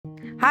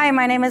Hi,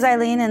 my name is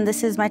Ilene, and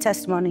this is my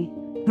testimony.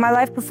 My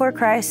life before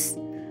Christ,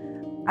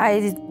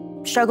 I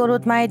struggled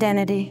with my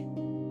identity.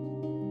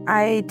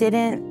 I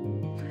didn't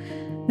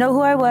know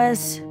who I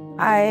was.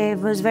 I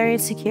was very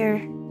insecure.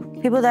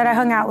 People that I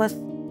hung out with,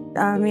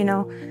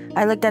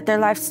 I looked at their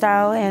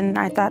lifestyle and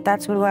I thought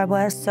that's who I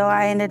was. So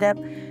I ended up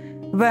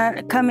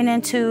coming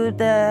into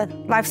the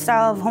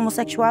lifestyle of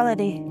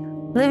homosexuality.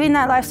 Living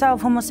that lifestyle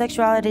of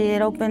homosexuality,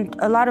 it opened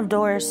a lot of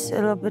doors.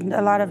 It opened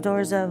a lot of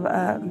doors of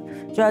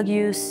drug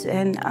use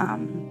and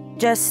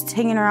just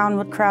hanging around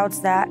with crowds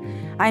that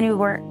I knew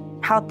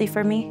weren't healthy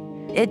for me.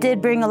 It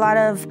did bring a lot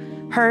of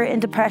hurt and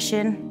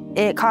depression.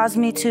 It caused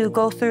me to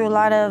go through a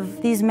lot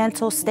of these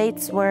mental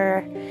states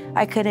where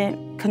I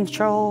couldn't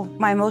control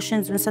my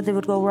emotions when something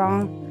would go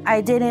wrong.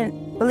 I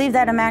didn't believe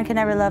that a man could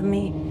never love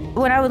me.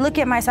 When I would look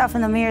at myself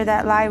in the mirror,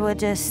 that lie would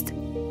just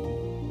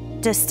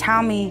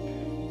tell me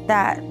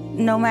that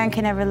no man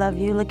can ever love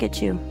you, look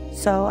at you.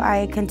 So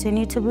I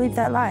continued to believe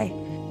that lie.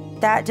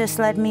 That just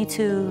led me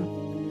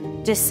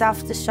to just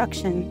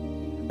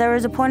self-destruction. There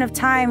was a point of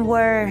time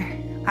where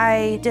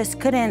I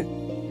just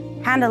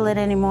couldn't handle it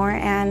anymore,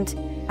 and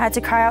I had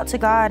to cry out to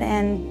God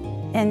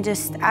and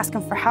just ask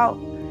him for help.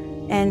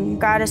 And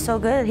God is so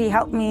good. He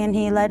helped me, and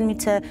he led me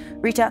to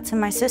reach out to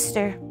my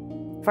sister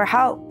for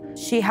help.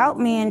 She helped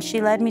me, and she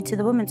led me to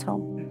the women's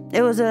home.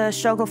 It was a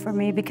struggle for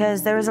me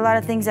because there was a lot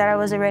of things that I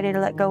wasn't ready to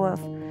let go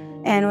of.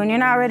 And when you're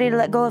not ready to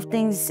let go of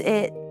things,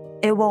 it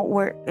won't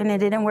work, and it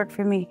didn't work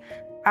for me.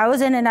 I was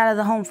in and out of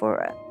the home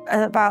for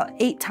about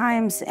 8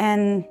 times,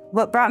 and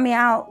what brought me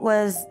out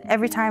was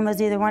every time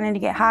was either wanting to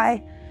get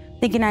high,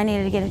 thinking I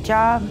needed to get a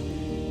job,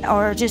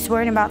 or just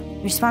worrying about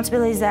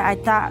responsibilities that I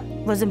thought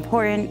was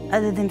important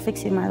other than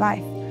fixing my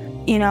life.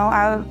 You know,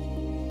 I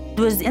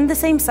was in the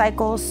same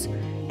cycles,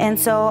 and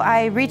so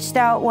I reached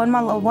out one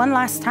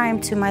last time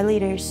to my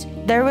leaders.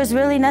 There was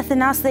really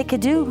nothing else they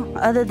could do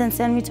other than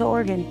send me to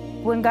Oregon.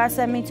 When God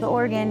sent me to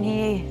Oregon,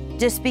 he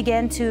just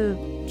began to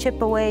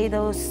chip away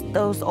those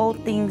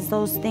old things,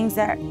 those things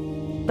that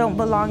don't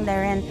belong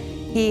there. And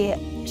he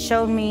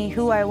showed me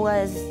who I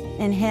was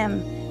in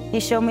him.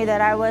 He showed me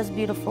that I was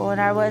beautiful and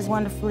I was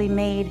wonderfully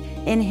made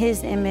in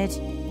his image.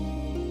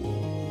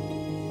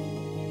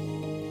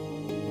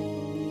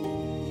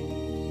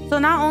 So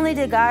not only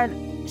did God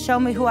show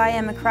me who I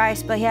am in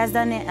Christ, but he has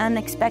done it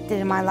unexpected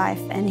in my life.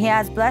 And he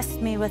has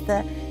blessed me with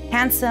a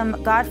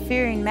handsome,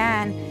 God-fearing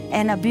man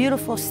and a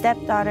beautiful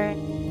stepdaughter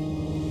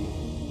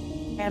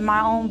and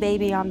my own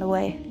baby on the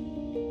way.